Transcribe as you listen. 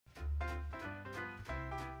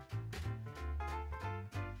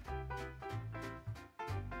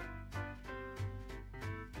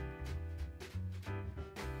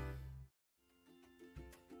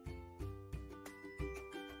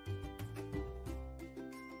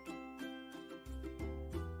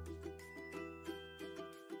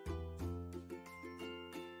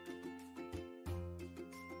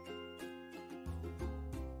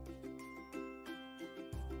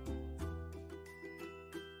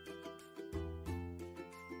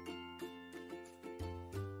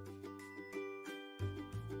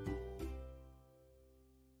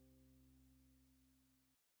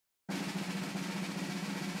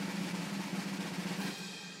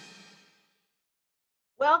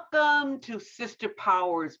Welcome to Sister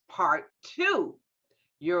Powers Part 2.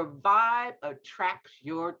 Your vibe attracts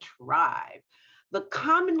your tribe. The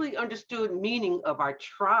commonly understood meaning of our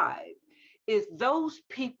tribe is those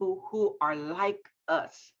people who are like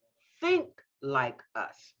us, think like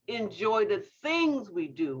us, enjoy the things we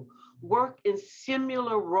do, work in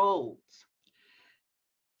similar roles,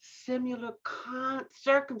 similar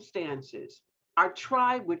circumstances. Our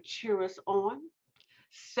tribe would cheer us on,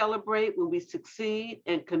 celebrate when we succeed,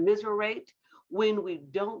 and commiserate when we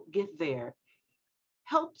don't get there.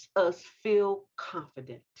 Helps us feel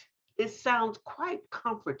confident. It sounds quite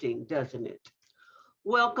comforting, doesn't it?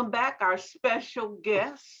 Welcome back, our special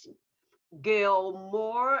guests, Gail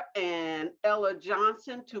Moore and Ella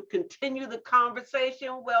Johnson, to continue the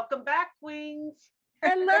conversation. Welcome back, Queens.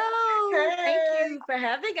 Hello. Thank Hey, you for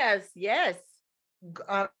having us. Yes.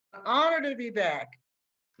 Honor to be back.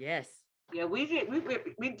 Yes. Yeah, we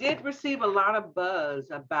did receive a lot of buzz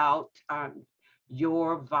about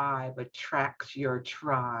your vibe attracts your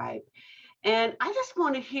tribe. And I just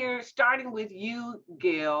want to hear, starting with you,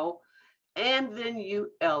 Gail, and then you,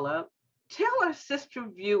 Ella, tell our sister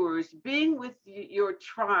viewers, being with your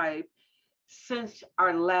tribe since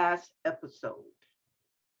our last episode.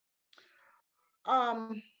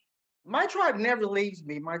 Um, my tribe never leaves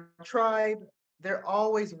me. My tribe, they're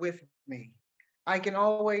always with me. I can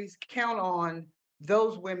always count on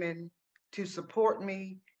those women to support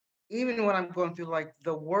me, even when I'm going through like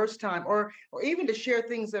the worst time, or even to share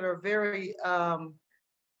things that are very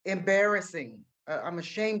embarrassing. I'm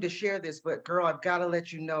ashamed to share this, but girl, I've got to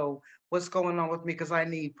let you know what's going on with me because I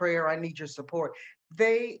need prayer. I need your support.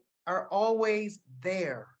 They are always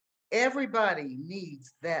there. Everybody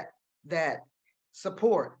needs that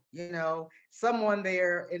support. Someone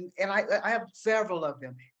there, and I have several of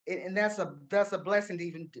them, and that's a blessing to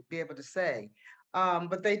even to be able to say.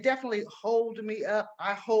 But they definitely hold me up.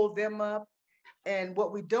 I hold them up, and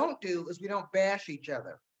what we don't do is we don't bash each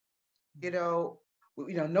other you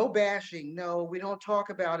know no bashing. No, we don't talk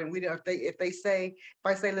about it. We don't. If I say,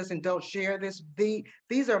 listen, don't share this,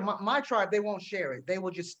 these are my tribe. They won't share it. They will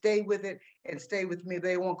just stay with it and stay with me.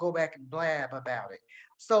 They won't go back and blab about it.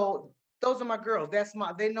 So those are my girls.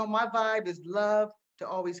 They know my vibe is love, to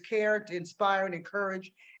always care, to inspire and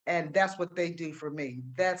encourage, and that's what they do for me.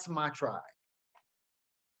 That's my tribe.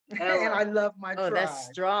 And Ella. I love my Oh, that's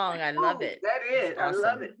tribe. strong. I love Oh, it. that That's is. I love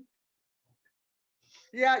awesome. it.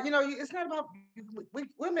 Yeah, it's not about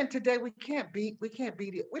women today. We don't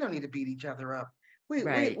need to beat each other up. We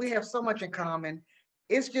Right. have so much in common.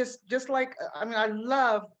 It's just like, I mean, I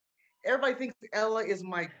love. Everybody thinks Ella is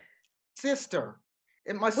my sister,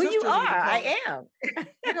 and my Well, you sisters are. even call I am.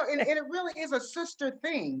 and it really is a sister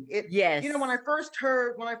thing. When Yes.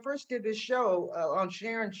 I first did this show on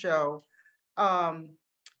Sharon's show, um,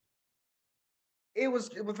 it was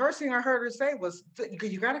the first thing I heard her say was,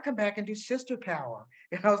 You got to come back and do Sister Power,"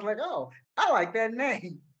 and I was like, "Oh, I like that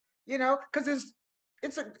name," because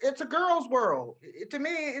it's a girl's world. To me,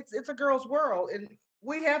 it's a girl's world, and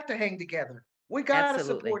we have to hang together. We got to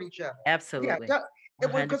support Absolutely. each other. Yeah, Absolutely.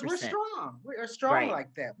 because we're 100%. strong. We are strong Right.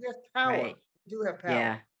 like that. We have power. Right. We do have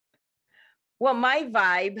Yeah. power. Well, my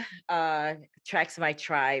vibe tracks my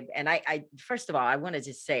tribe. And I first of all, I want to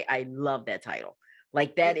just say I love that title.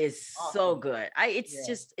 Like that It's is so awesome. good. It's Yeah.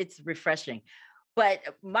 just it's refreshing. But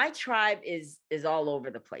my tribe is all over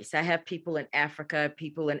the place. I have people in Africa,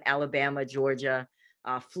 people in Alabama, Georgia,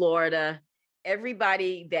 Florida,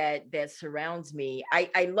 everybody that surrounds me.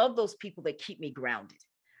 I love those people that keep me grounded.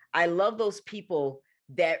 I love those people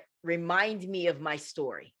that remind me of my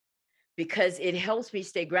story because it helps me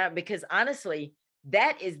stay grounded. Because honestly,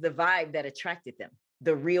 that is the vibe that attracted them,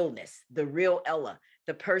 the realness, the real Ella,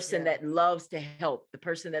 the person Yeah. that loves to help, the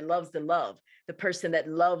person that loves to love, the person that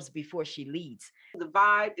loves before she leads. The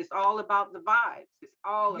vibe is all about the vibes. It's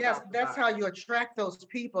all Yes, about the that's vibe. how you attract those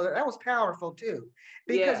people. That was powerful too,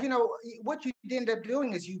 because Yeah. what you end up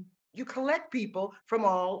doing is you collect people from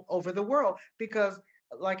all over the world. Because,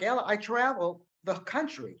 like Ella, I travel the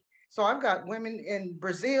country, so I've got women in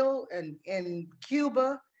Brazil and in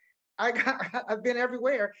Cuba. I've been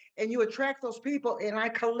everywhere, and you attract those people, and I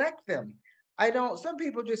collect them. I don't. Some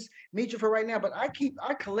people just meet you for right now, but I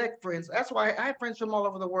collect friends. That's why I have friends from all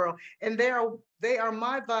over the world, and they are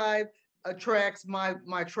my vibe attracts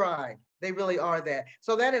my tribe. They really are that.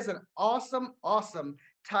 So that is an awesome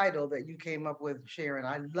title that you came up with, Sharon.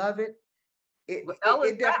 I love it. It Well, it,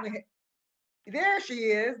 Ella's it back. definitely. There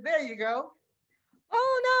she is. There you go.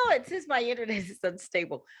 Oh no, it says my internet is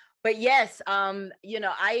unstable. But yes,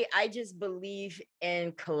 I just believe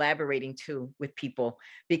in collaborating too with people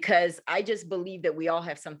because I just believe that we all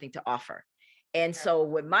have something to offer. And so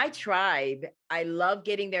with my tribe, I love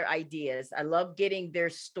getting their ideas. I love getting their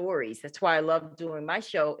stories. That's why I love doing my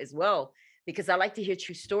show as well, because I like to hear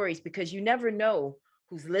true stories, because you never know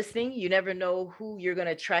who's listening. You never know who you're going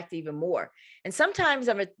to attract even more. And sometimes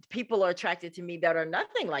people are attracted to me that are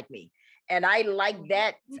nothing like me. And I like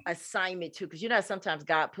that assignment too, because you know, sometimes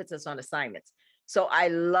God puts us on assignments. So I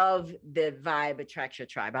love the vibe attracts your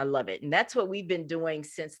tribe. I love it. And that's what we've been doing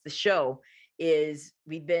since the show is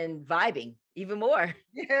we've been vibing even more.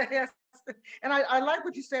 Yes. And I like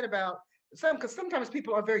what you said about because sometimes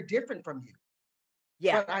people are very different from you,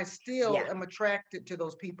 Yeah. but I still Yeah. am attracted to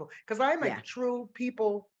those people because I'm a Yeah. true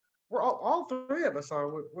people. We're all three of us are.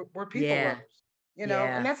 We're people Yeah. lovers, you know,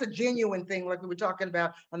 and Yeah. that's a genuine thing, like we were talking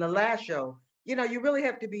about on the last show. You know, you really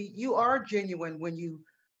have to be. You are genuine when you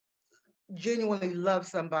genuinely love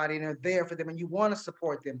somebody and are there for them, and you want to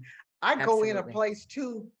support them. I go in a Absolutely. place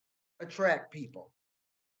to attract people.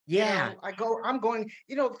 You Yeah. know, I'm going,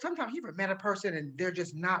 you know, sometimes you've met a person and they're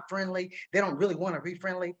just not friendly. They don't really want to be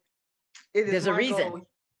friendly. It is There's a my reason. goal.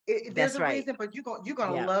 There's That's a right. reason, but you're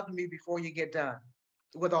gonna Yeah. love me before you get done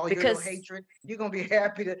with all your little Because hatred. You're gonna be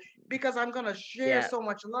happy to because I'm gonna share yeah. so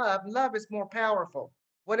much love. Love is more powerful.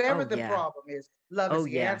 Whatever Oh the yeah. problem is, love is Oh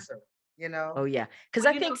the yeah. answer, you know? Oh yeah. Because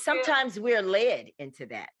Well, I you know, think Gail, sometimes we're led into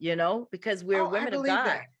that, you know, because we're Oh, I women of believe God.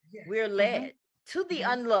 that. Yeah. We're hmm led to the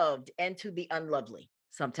hmm unloved and to the unlovely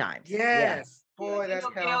sometimes. Yeah. Yes. yeah, Boy, you that's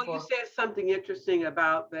know, Gail, you powerful. said something interesting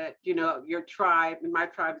about that, you know, your tribe and my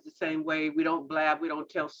tribe is the same way. We don't blab, we don't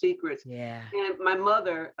tell secrets. Yeah. And my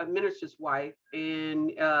mother, a minister's wife,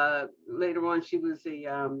 and later on she was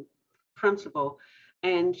a principal,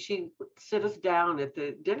 and she would sit us down at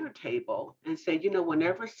the dinner table and say, you know,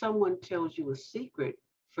 whenever someone tells you a secret,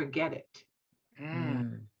 forget it. Mm,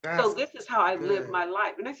 Mm. So that's this is how I live good. my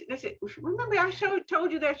life. And I said, remember I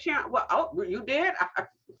told you that, Sharon? Well, oh, you did? I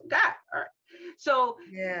forgot. All right. So,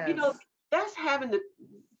 you know, Yes. that's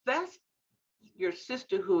that's your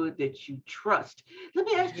sisterhood that you trust. Let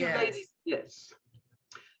me ask you ladies Yes. this.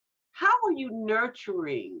 How are you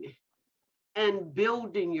nurturing and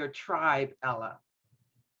building your tribe, Ella?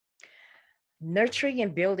 Nurturing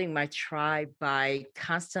and building my tribe by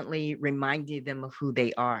constantly reminding them of who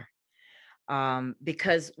they are.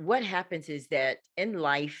 Because what happens is that in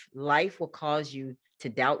life will cause you to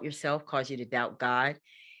doubt yourself, cause you to doubt God.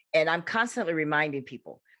 And I'm constantly reminding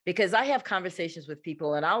people because I have conversations with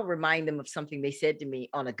people and I'll remind them of something they said to me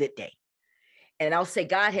on a good day. And I'll say,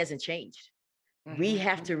 God hasn't changed. We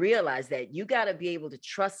have hmm to realize that you got to be able to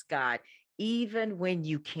trust God even when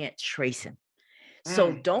you can't trace him.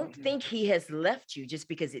 So don't hmm think he has left you just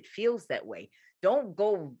because it feels that way. Don't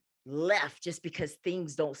go left just because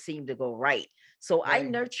things don't seem to go right. So I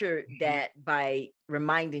Right. nurture hmm that by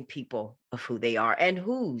reminding people of who they are and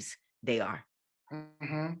whose they are.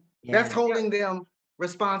 hmm That's Yeah. Yeah, holding them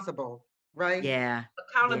responsible, right? Yeah. Yeah. Yeah.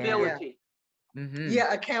 accountability. Hmm.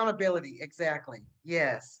 Yeah. Accountability. Exactly.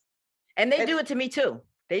 Yes. And they And do it to me too.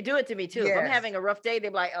 They do it to me too. If I'm yes. having a rough day,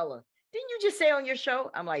 they're like, Ella, didn't you just say on your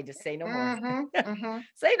show? I'm like, just say no more. Hmm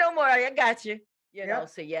Say no more. I got you. You know, Yep.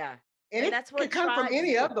 so yeah. And And it that's can what come from tribes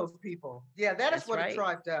any do. of those people. Yeah. That is That's what a right.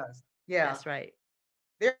 tribe does. Yeah. That's right.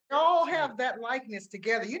 They all That's right. have that likeness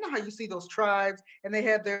together. You know how you see those tribes and they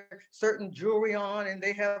have their certain jewelry on and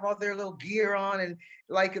they have all their little gear on and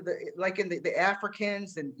like in the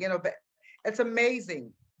Africans and you know it's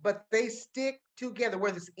amazing. But they stick together,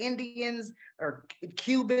 whether it's Indians or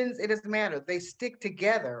Cubans, it doesn't matter. They stick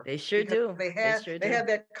together They sure because do. They sure they do. have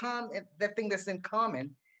that thing that's in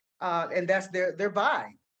common, and that's their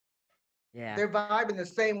vibe. Yeah. They're vibing the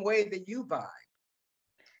same way that you vibe.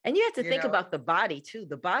 And you have to You think know, about the body too.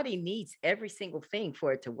 The body needs every single thing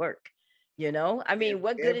for it to work. You know, I mean,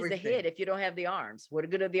 what good is the everything. head if you don't have the arms? What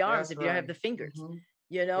good are the arms That's if you don't have right. the fingers? hmm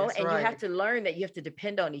You know, That's and you have right. to learn that you have to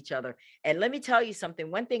depend on each other. And let me tell you something.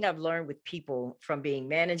 One thing I've learned with people from being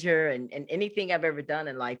manager and anything I've ever done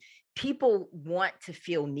in life, people want to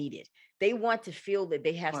feel needed. They want to feel that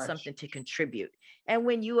they have Much. something to contribute. And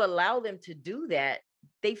when you allow them to do that,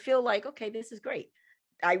 they feel like, okay, this is great.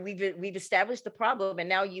 We've established the problem and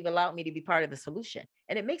now you've allowed me to be part of the solution.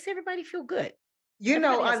 And it makes everybody feel good. You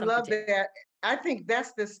know, Everybody I has something love to that. I think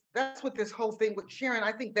that's what this whole thing with Sharon.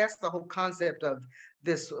 I think that's the whole concept of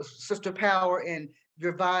this sister power and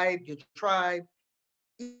your vibe, your tribe.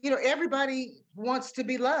 You know, everybody wants to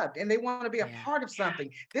be loved and they want to be a yeah. part of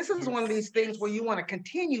something. This is one of Yes. these things where you want to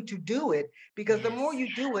continue to do it because the more Yes. you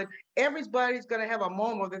do it, everybody's going to have a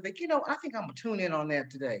moment where they think, you know, I think I'm going to tune in on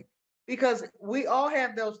that today. Because we all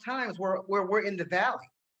have those times where we're in the valley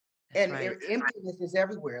That's and right. emptiness is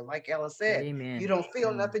everywhere. Like Ella said, you Amen. don't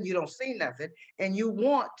feel Mm. nothing, you don't see nothing, and you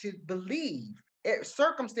want to believe.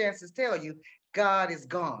 Circumstances tell you God is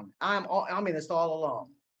gone. I'm in this all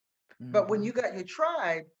alone. But when Mhm. you got your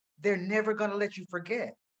tribe, they're never going to let you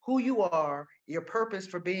forget who you are, your purpose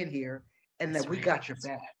for being here, and That's that we right. got your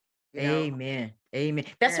back. You know, Amen. Amen.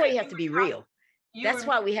 That's yeah, why you You have to were be talking, real. you That's were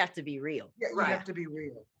why we have to be real. yeah, you right, have to be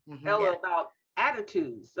real. Ella, Yeah. about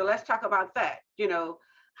attitudes. So let's talk about that.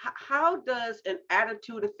 How does an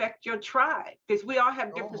attitude affect your tribe? Because we all have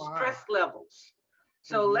Oh different my. stress levels.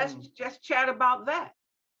 So let's Hmm. just chat about that.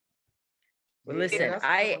 Well, Yeah, listen, that's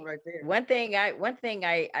a good one right there. one thing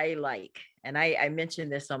I like, and I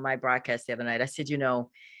mentioned this on my broadcast the other night. I said,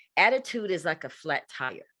 attitude is like a flat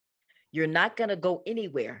tire. You're not gonna go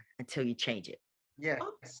anywhere until you change it. Yes.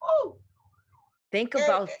 Oh, oh, Think Eh,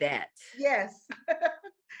 about that. yes.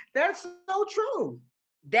 That's so true.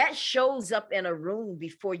 That shows up in a room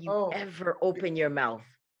before you Oh, ever open your mouth.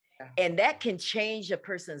 yeah. And that can change a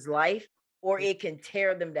person's life or Yeah. it can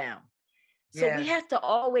tear them down. So we Yes. have to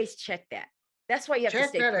always check that. That's why you have to Check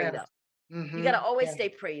stay that prayed out. up. You got Mm-hmm. to always Yeah. stay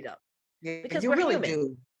prayed up Yeah, because you we're really human.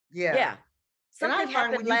 do. Yeah. Yeah. And I Something find when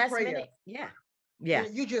happened you last pray up, minute. Yeah. Yeah.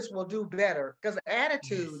 you just will do better because Yes.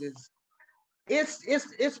 attitude is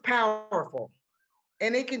it's powerful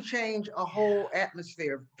and it can change a whole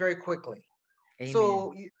atmosphere very quickly. Amen.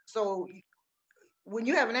 So when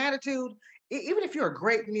you have an attitude, even if you're a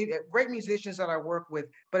great musicians that I work with,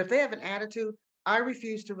 but if they have an attitude, I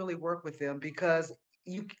refuse to really work with them because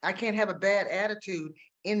I can't have a bad attitude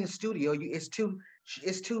in the studio. It's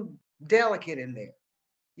too delicate in there.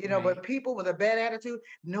 But Right. people with a bad attitude,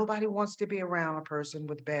 nobody wants to be around a person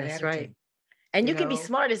with bad That's attitude. right. And You you can be know,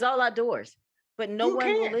 smart as all outdoors, but no you one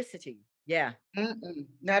will can't. listen to you. Yeah. Mm-mm.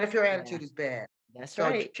 Not if your Yeah. attitude is bad. That's So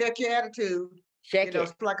right. check your attitude. Check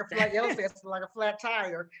It's it. like Yellow says, it's like a flat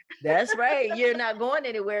tire. That's right. You're not going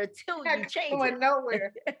anywhere until Not you change it. going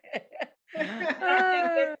nowhere. and I think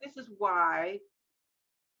that Ah, this is why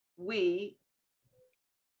we,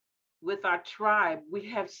 with our tribe, we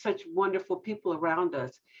have such wonderful people around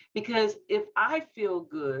us. Because if I feel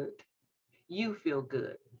good, you feel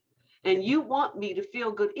good. And you want me to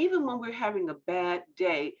feel good, even when we're having a bad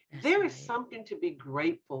day, that's there is right. something to be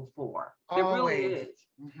grateful for. There really Always. is.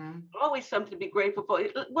 Hmm. Always something to be grateful for.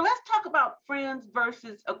 Well, let's talk about friends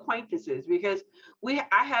versus acquaintances because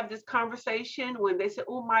I have this conversation when they say,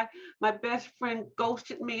 "Oh, my best friend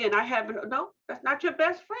ghosted me," and I haven't. No, that's not your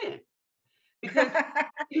best friend because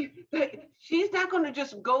she's not going to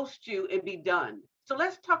just ghost you and be done. So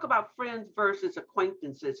let's talk about friends versus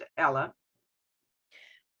acquaintances, Ella.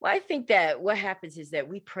 Well, I think that what happens is that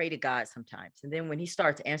we pray to God sometimes. And then when he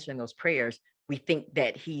starts answering those prayers, we think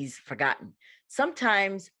that he's forgotten.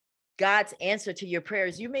 Sometimes God's answer to your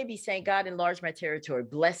prayers, you may be saying, God, enlarge my territory,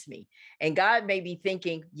 bless me. And God may be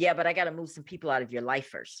thinking, yeah, but I got to move some people out of your life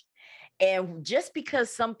first. And just because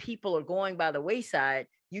some people are going by the wayside,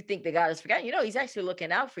 you think that God has forgotten. He's actually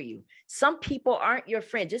looking out for you. Some people aren't your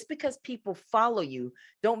friend. Just because people follow you,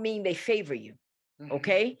 don't mean they favor you. Hmm.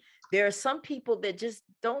 Okay. There are some people that just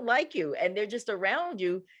don't like you and they're just around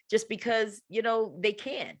you just because, they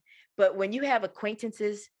can. But when you have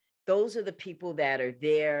acquaintances, those are the people that are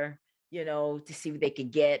there, to see what they can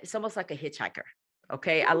get. It's almost like a hitchhiker.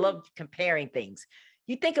 Okay. I Ooh, love comparing things.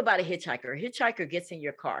 You think about a hitchhiker. A hitchhiker gets in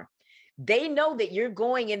your car. They know that you're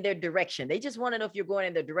going in their direction. They just want to know if you're going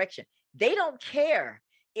in their direction. They don't care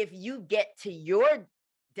if you get to your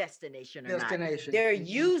destination or not. Destination. They're Hmm.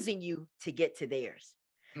 using you to get to theirs.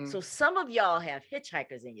 So some of y'all have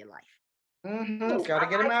hitchhikers in your life. Hmm. ooh, Got to I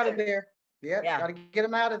get them like out of that. there. Yep. Yeah. Got to get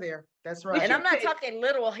them out of there. That's What's And right. your I'm not take? talking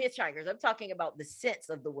literal hitchhikers. I'm talking about the sense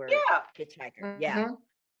of the word Yeah. hitchhiker. Yeah. Hmm.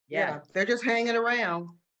 Yeah. Yeah. They're just hanging around.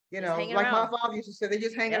 Just hanging Like my around. father used to say, they're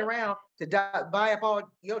just hanging Yep. around to buy up all,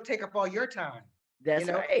 take up all your time. That's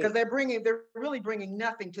Because right. they're really bringing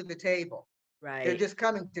nothing to the table. They're Right. just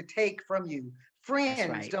coming to take from you. That's Friends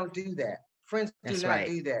right. don't do that. Friends do That's not right.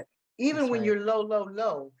 do that. Even That's when right. you're low, low,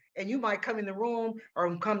 low, and you might come in the room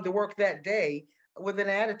or come to work that day with an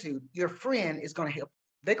attitude, your friend is going to help.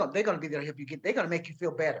 They're going to be there to help you get. They're going to make you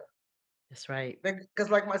feel better. That's right. Because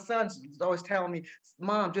like my son's always telling me,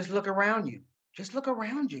 Mom, just look around you. Just look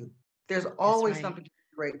around you. There's That's always right. something to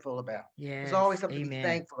be grateful about. There's Yes. always something to be Amen.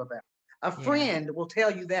 thankful about. A Yeah. friend will tell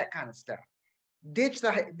you that kind of stuff. Ditch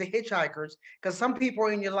the hitchhikers because some people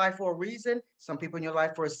are in your life for a reason, some people in your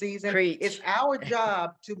life for a season. It's Preach. our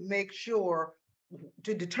job to make sure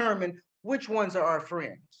to determine which ones are our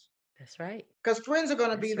friends That's right. because friends are going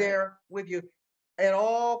to be That's right. there with you at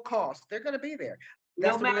all costs. They're going to be there. No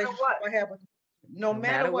That's the matter relationship what. I have with no No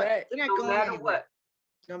matter matter what. what. They're not No going matter anywhere. what.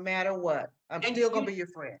 No matter what, I'm And still going to be your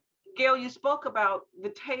friend. Gail, you spoke about the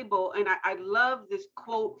table, and I love this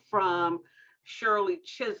quote from Shirley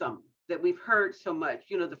Chisholm. that we've heard so much.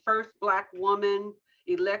 You know, the first Black woman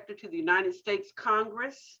elected to the United States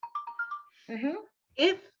Congress. Mhm.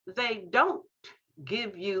 If they don't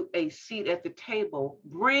give you a seat at the table,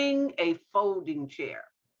 bring a folding chair.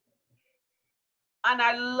 And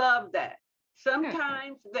I love that.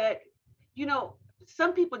 Sometimes that, you know,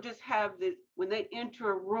 some people just have this when they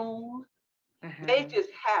enter a room, they Mhm. just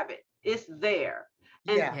have it. It's there.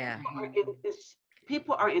 And Yeah. Yeah. Mhm.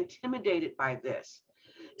 people are intimidated by this.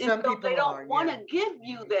 And Some so they people don't are, want yeah. to give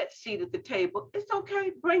you that seat at the table. It's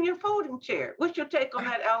okay. Bring your folding chair. What's your take on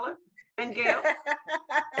that, Ella and Gail?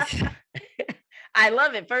 I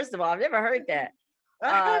love it. First of all, I've never heard that.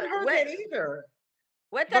 I hadn't heard What that either,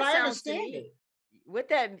 but that I sounds to understand me, it. what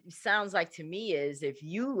that sounds like to me is if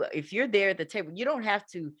you're there at the table, you don't have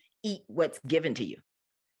to eat what's given to you.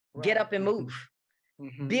 Get Right. up and move.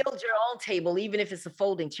 Mhm. Build your own table, even if it's a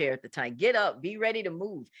folding chair at the time. Get up, be ready to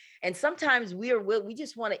move. And sometimes we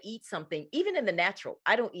just want to eat something, even in the natural.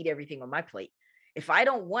 I don't eat everything on my plate. If I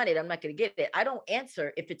don't want it, I'm not going to get it. I don't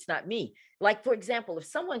answer if it's not me. Like, for example, if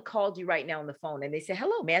someone called you right now on the phone and they say,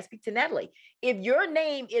 hello, may I speak to Natalie? If your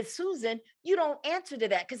name is Susan, you don't answer to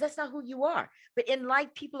that because that's not who you are. But in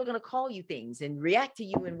life, people are going to call you things and react to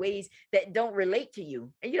you in ways that don't relate to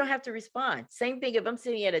you. And you don't have to respond. Same thing if I'm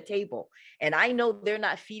sitting at a table and I know they're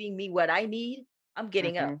not feeding me what I need, I'm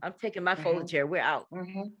getting up. Mhm. I'm taking my folding Mhm. chair. We're out.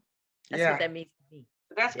 Mhm. That's what Yeah. that means to me.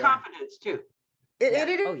 That's Yeah. confidence too. It, Yeah.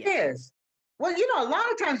 it Oh, it yeah. is. Well, you know, a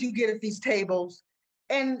lot of times you get at these tables,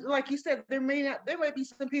 and like you said, there may be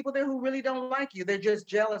some people there who really don't like you. They're just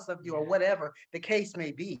jealous of you, or whatever the case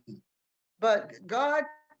may be. But God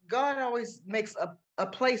always makes a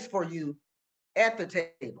place for you at the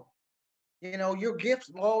table. You know, your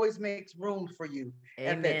gifts always makes room for you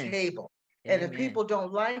at that Amen. table. And if Amen. people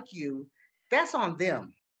don't like you, that's on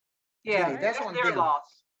them, That's Yeah, Jenny. right. That's that's on their them.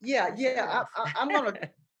 loss. Yeah, That's their yeah. loss. I'm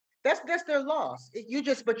gonna. That's their loss.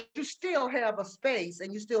 But you still have a space,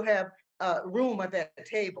 and you still have room at that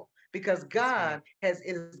table because That's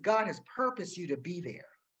right. God has purposed you to be there,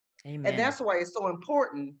 and Amen. that's why it's so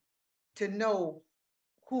important to know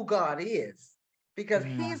who God is, because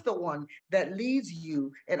Mm. He's the one that leads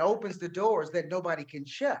you and opens the doors that nobody can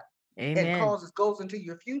shut, and Amen. goes into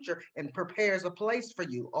your future and prepares a place for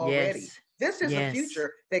you already. Yes. This is a Yes.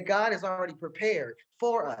 future that God has already prepared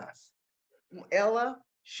for us. Ella,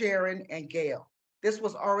 Sharon, and Gail. This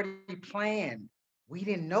was already planned. We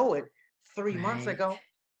didn't know it 3 months Right. ago.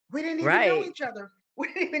 We didn't even know Right. each other. We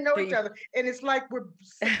didn't even know each Three. other. And it's like we're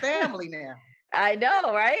family now. I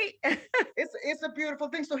know, right? It's a beautiful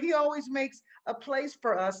thing. So he always makes a place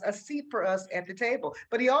for us, a seat for us at the table.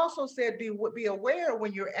 But he also said, be aware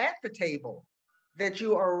when you're at the table that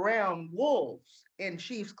you are around wolves in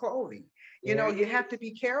sheep's clothing. You There know, it you have is. to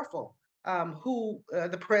be careful who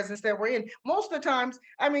the presence that we're in. Most of the times,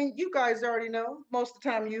 I mean, you guys already know. Most of the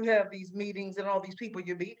time, you have these meetings and all these people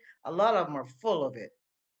you meet. A lot of them are full of it.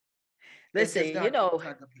 It's Listen, just not. It's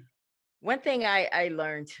not good people. one thing I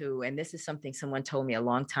learned too, and this is something someone told me a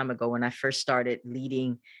long time ago when I first started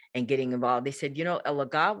leading and getting involved. They said, Ella,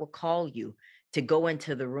 God will call you to go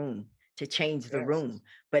into the room, to change the Yes. room.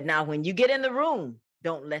 But now when you get in the room,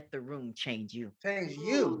 don't let the room change you. Change Mm.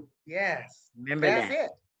 you. Yes. Remember That's that.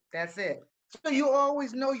 it. That's it. So you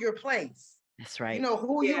always know your place. That's You right. know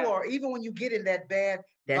who you Yeah. are, even when you get in that bad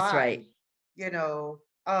That's right. vibe, you know,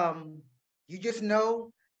 you just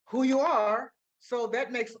know who you are. So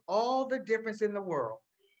that makes all the difference in the world.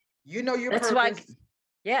 You know your That's why, purpose,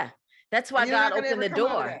 yeah. That's and why you're God not gonna opened ever the come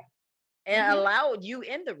out of door that. and Mhm. allowed you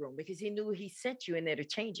in the room because he knew he sent you in there to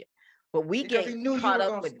change it. But we Because get he knew caught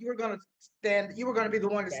up with, you were gonna stand, you were gonna be the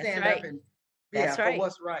one to that's stand up right. and That's for right.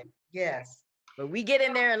 what's right. Yes. But we get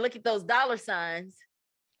in there and look at those dollar signs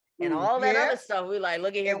and Mm. all that other Yes. stuff. We're like,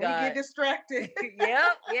 look at here, And we get God. distracted.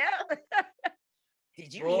 Yep, yep.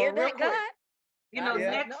 Did you Boy, hear real that, God? quick. You know, God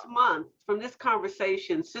Yeah. said next no. month from this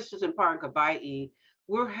conversation, Sisters in Park Hawaii,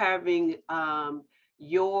 we're having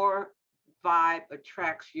your vibe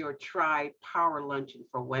attracts your tribe power luncheon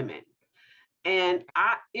for women. And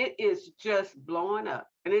it is just blowing up.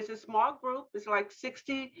 And it's a small group. It's like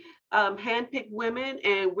 60 handpicked women,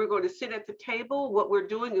 and we're going to sit at the table. What we're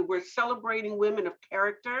doing is we're celebrating women of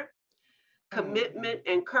character, Mhm. commitment,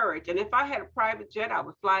 and courage. And if I had a private jet, I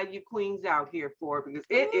would fly you queens out here for it because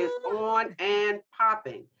it is Ooh, on and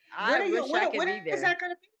popping. I wish I could When be is there. that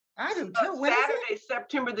gonna be? I do too. When is it? Saturday,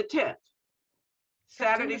 September the 10th.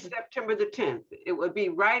 Saturday, September the September the 10th. It would be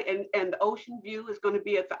right, and the ocean view is going to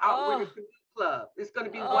be at the Outrider Oh, Canoe Club. It's going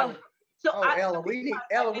to be oh, wonderful. So Oh, I, Ella, we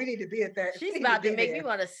need to be at that. she's We need to about to be make me there.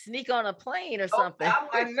 want to sneak on a plane or oh, something. I'm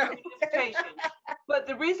I going to know. send you an invitation. But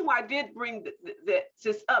the reason why I did bring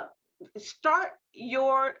this up, start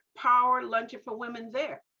your power luncheon for women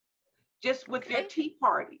there, just with your Okay. tea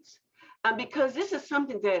parties. Because this is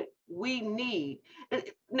something that we need.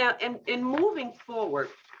 Now, in moving forward,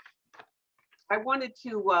 I wanted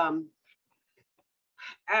to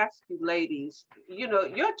ask you ladies,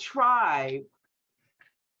 your tribe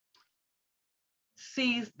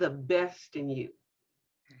sees the best in you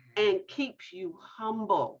and keeps you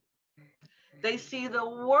humble. They see the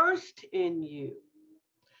worst in you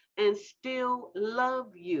and still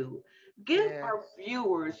love you. Give Yeah. our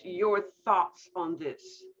viewers your thoughts on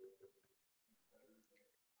this.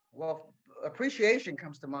 Well, appreciation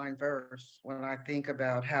comes to mind first when I think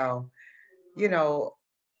about how, you know,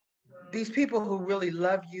 these people who really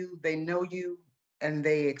love you, they know you and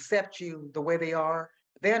they accept you the way they are.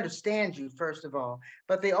 They understand you, first of all,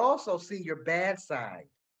 but they also see your bad side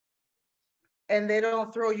and they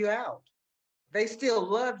don't throw you out. They still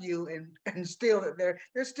love you and still they're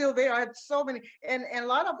still there. I have so many and a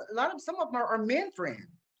lot of some of them are men friends.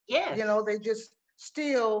 Yes. They just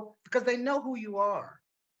still because they know who you are,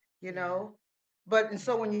 you Yeah. know. But and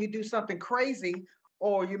so when Yeah. you do something crazy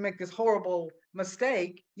or you make this horrible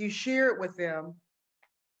mistake, you share it with them,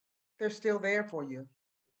 they're still there for you.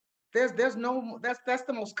 There's no that's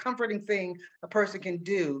the most comforting thing a person can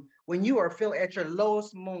do when you are feel at your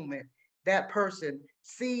lowest moment. That person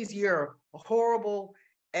sees your horrible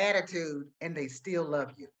attitude and they still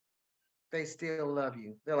love you. They still love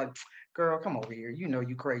you. They're like, girl, come over here. You know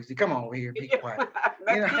you crazy. Come on over here, be quiet.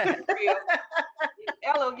 You Let's know? keep it real.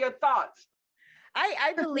 Ella, your thoughts.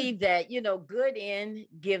 I believe that, good in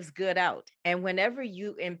gives good out. And whenever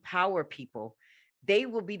you empower people, they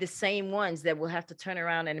will be the same ones that will have to turn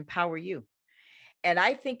around and empower you. And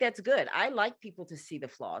I think that's good. I like people to see the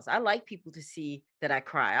flaws. I like people to see that I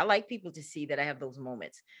cry. I like people to see that I have those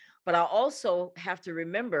moments. But I also have to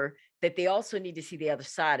remember that they also need to see the other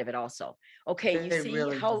side of it also. Okay, you They see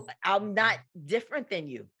really do. how I'm not different than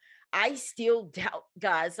you. I still doubt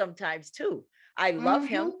God sometimes too. I love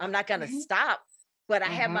him. Mm-hmm. I'm not going to Mm-hmm. stop, but I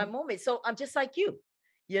have my Mm-hmm. moments. So I'm just like you,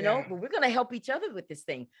 Yeah. but we're going to help each other with this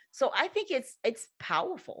thing. So I think it's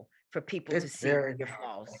powerful for people to It's see very your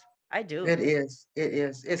powerful. flaws. I do. It is. It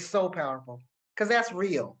is. It's so powerful because that's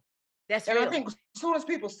real. That's And I real. think as soon as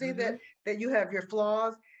people see Mhm. that you have your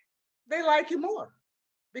flaws, they like you more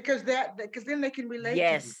because because then they can relate to you.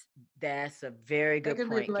 Yes, that's a very They good can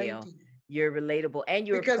point, relate to Gail. you You're relatable and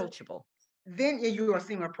you're because approachable. then you are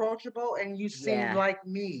seem approachable and you seem Yeah. like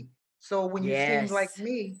me. So when you seem like Yes.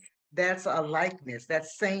 me, that's a likeness,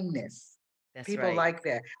 that's sameness. That's People right. like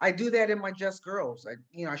that. I do that in my Just Girls.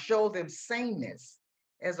 I show them sameness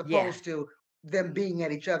as Yeah. opposed to them being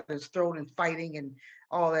at each other's throat and fighting and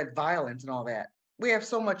all that violence and all that. We have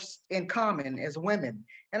so much in common as women,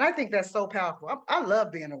 and I think that's so powerful. I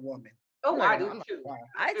love being a woman. I'm Oh, not I gonna. do I'm not too. gonna lie.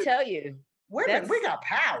 I I do. tell you, Women, we that's got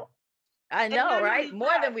power I And know, not right? only More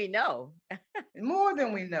that, than we know. more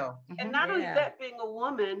than we know. and Mhm. not only Yeah. that, being a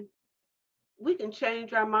woman, we can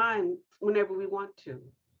change our mind whenever we want to.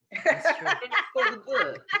 That's true. And it's for the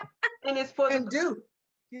good. And it's for the And good. do.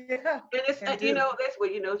 Yeah, And it's, and do. that's what,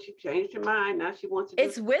 she changed her mind. Now she wants to do.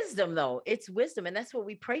 It's wisdom though. It's wisdom and that's what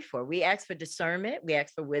we pray for. We ask for discernment, we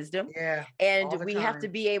ask for wisdom, Yeah, and all the we have to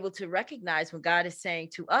time. be able to recognize when God is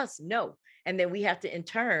saying to us no, and then we have to in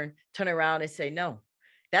turn around and say no.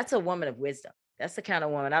 That's a woman of wisdom. That's the kind of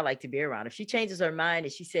woman I like to be around. If she changes her mind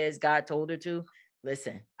and she says God told her to,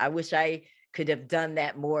 listen, I wish I could have done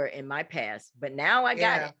that more in my past, but now I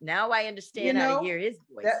got Yeah. it. Now I You understand how to know, hear his that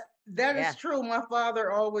voice. that is Yeah. true. My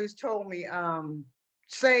father always told me,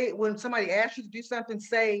 say when somebody asks you to do something,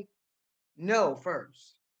 say no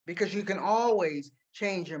first, because you can always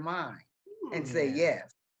change your mind and say Hmm. Yeah.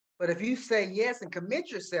 yes. But if you say yes and commit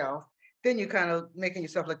yourself, then you're kind of making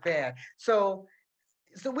yourself look bad. So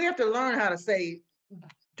we have to learn how to say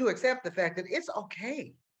to accept the fact that it's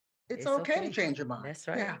okay. It's It's okay to okay. change your mind. That's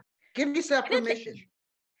right. Yeah. Give yourself And permission.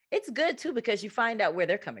 it's good too because you find out where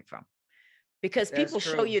they're coming from. Because That's people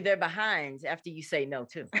show true. you their behinds after you say no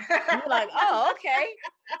too. And you're like, oh, okay.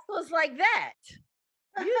 So it's like that.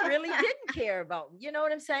 You really didn't care about, you know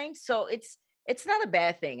what I'm saying? So it's not a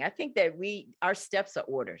bad thing. I think that our steps are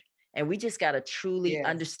ordered and we just got to truly Yes,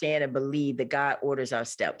 understand and believe that God orders our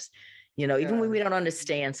steps. he Even when we does. don't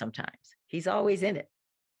understand sometimes, he's always in it.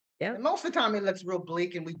 And Yep. most of the time it looks real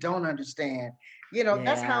bleak and we don't understand. Yeah.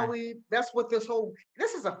 That's what this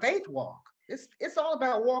is a faith walk. It's all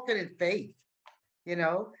about walking in faith,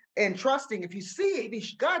 and trusting. If you see it,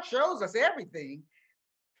 if God shows us everything,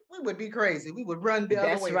 we would be crazy. We would run the other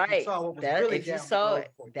That's way if we right. saw what was That really if you down the saw road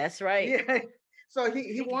it, for you. that's right. Yeah. So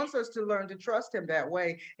he wants us to learn to trust him that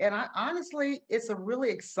way. And I honestly, it's a really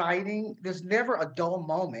exciting, there's never a dull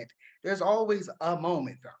moment. There's always a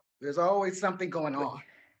moment though. There's always something going But, on,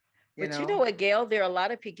 you but you know know? what, Gail? There are a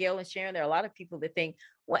lot of people, Gail and Sharon, there are a lot of people that think,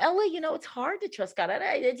 well, Ella, it's hard to trust God.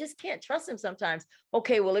 I just can't trust him sometimes.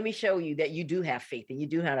 Okay, well, let me show you that you do have faith and you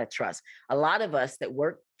do have to trust. A lot of us that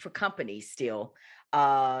work for companies still,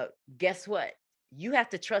 guess what? You have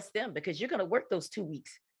to trust them because you're going to work those 2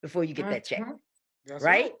 weeks before you get that check, Mhm. That's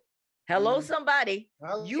right? Hello, Mhm. somebody.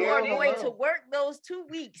 You There are it Hello, going to hello. work those 2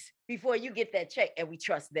 weeks before you get that check, and we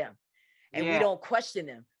trust them. And we Yeah. don't question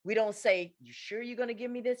them. We don't say, you sure you're going to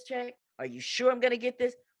give me this check? Are you sure I'm going to get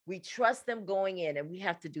this? We trust them going in, and we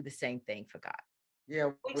have to do the same thing for God.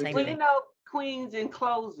 Yeah, we Same Well, do. thing. Queens, in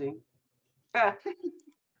closing,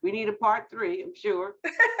 we need a part three, I'm sure.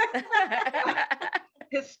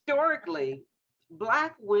 Historically,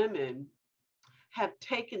 Black women have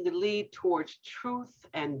taken the lead towards truth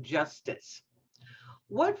and justice.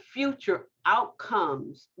 What future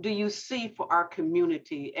outcomes do you see for our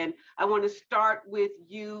community? And I want to start with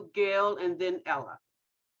you, Gail, and then Ella.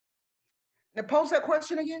 Now pose that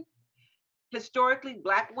question again. Historically,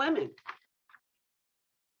 Black women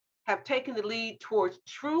have taken the lead towards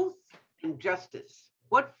truth and justice.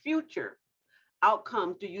 What future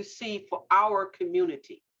outcomes do you see for our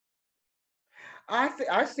community?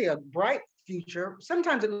 I see a bright future.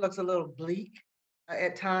 Sometimes it looks a little bleak.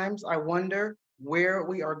 At times, I wonder where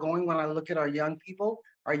we are going when I look at our young people,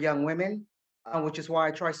 our young women, which is why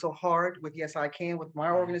I try so hard with Yes I Can, with my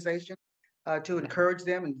Yeah. organization, to encourage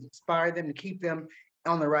them and inspire them to keep them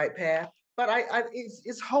on the right path. But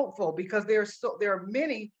it's hopeful because there are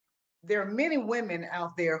many women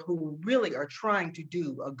out there who really are trying to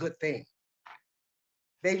do a good thing.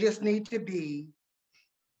 They just need to be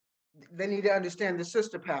they need to understand the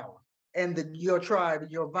sister power and your tribe,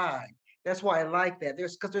 your vibe. That's why I like that.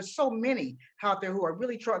 There's so many out there who are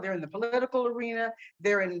really trying. They're in the political arena.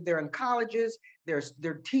 They're in colleges.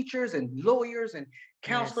 They're teachers and lawyers and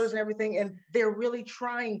counselors Yes. and everything, and they're really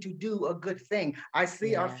trying to do a good thing. I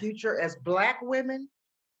see our Yeah. future as Black women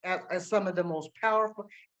as some of the most powerful,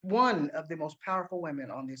 one of the most powerful women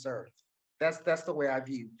on this earth. That's the way I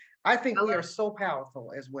view. I think we Ella? are so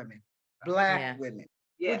powerful as women, Black Yeah. women.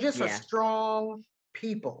 We're Yes. just a Yeah. strong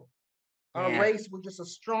people. Our Yeah. race, we're just a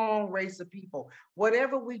strong race of people.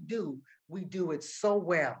 Whatever we do it so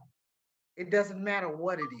well. It doesn't matter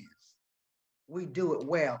what it is. We do it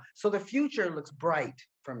well. So the future looks bright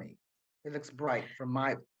for me. It looks bright from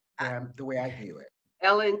the way I view it.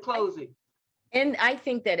 Ella, in closing. And I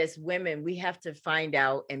think that as women, we have to find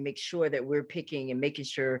out and make sure that we're picking and making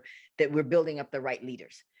sure that we're building up the right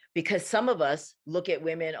leaders. Because some of us look at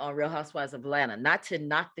women on Real Housewives of Atlanta, not to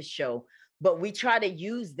knock the show, but we try to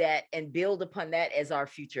use that and build upon that as our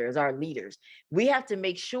future, as our leaders. We have to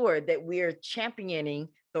make sure that we're championing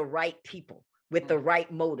the right people with the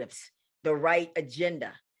right motives, the right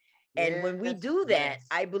agenda. And when we Yes, do that, yes.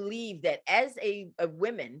 I believe that as a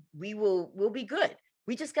women, we'll be good.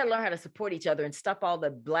 We just got to learn how to support each other and stop all the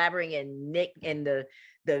blabbering and nick and the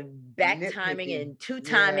back timing Nitpicking. and two Yeah.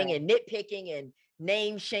 timing and nitpicking and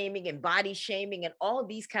name shaming and body shaming and all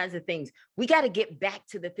these kinds of things. We got to get back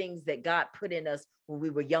to the things that God put in us when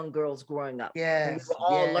we were young girls growing up, when we Yes. were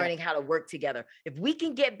all Yes. learning how to work together. If we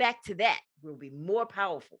can get back to that, we'll be more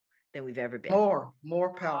powerful than we've ever been.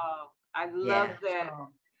 More powerful. I love Yeah. that.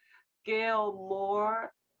 Strong. Gail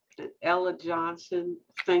Moore and Ella Johnson,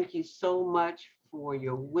 thank you so much for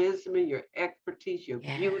your wisdom, your expertise, your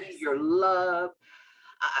beauty, Yes. your love.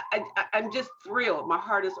 I'm just thrilled. My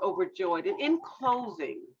heart is overjoyed. And in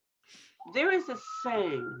closing, there is a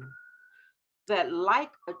saying that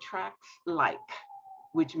like attracts like,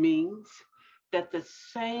 which means that the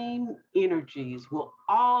same energies will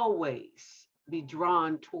always be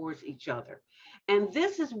drawn towards each other. And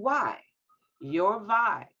this is why your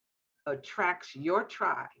vibe attracts your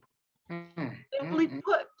tribe. Simply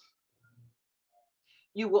put,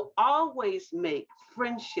 you will always make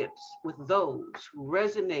friendships with those who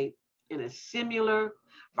resonate in a similar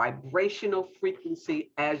vibrational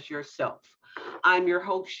frequency as yourself. I'm your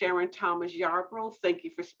host, Sharon Thomas Yarbrough. Thank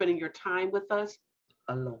you for spending your time with us.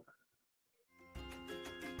 Aloha.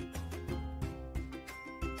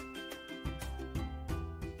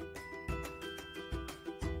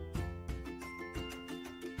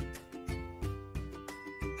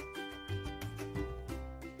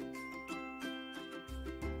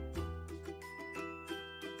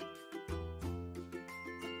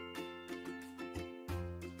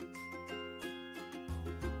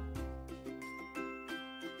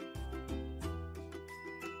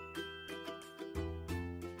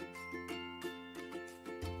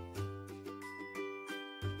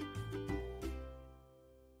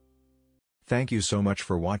 Thank you so much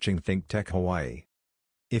for watching Think Tech Hawaii.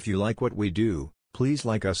 If you like what we do, please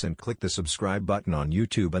like us and click the subscribe button on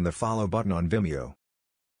YouTube and the follow button on Vimeo.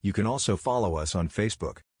 You can also follow us on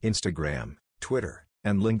Facebook, Instagram, Twitter,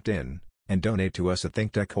 and LinkedIn, and donate to us at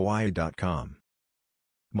thinktechhawaii.com.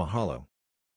 Mahalo.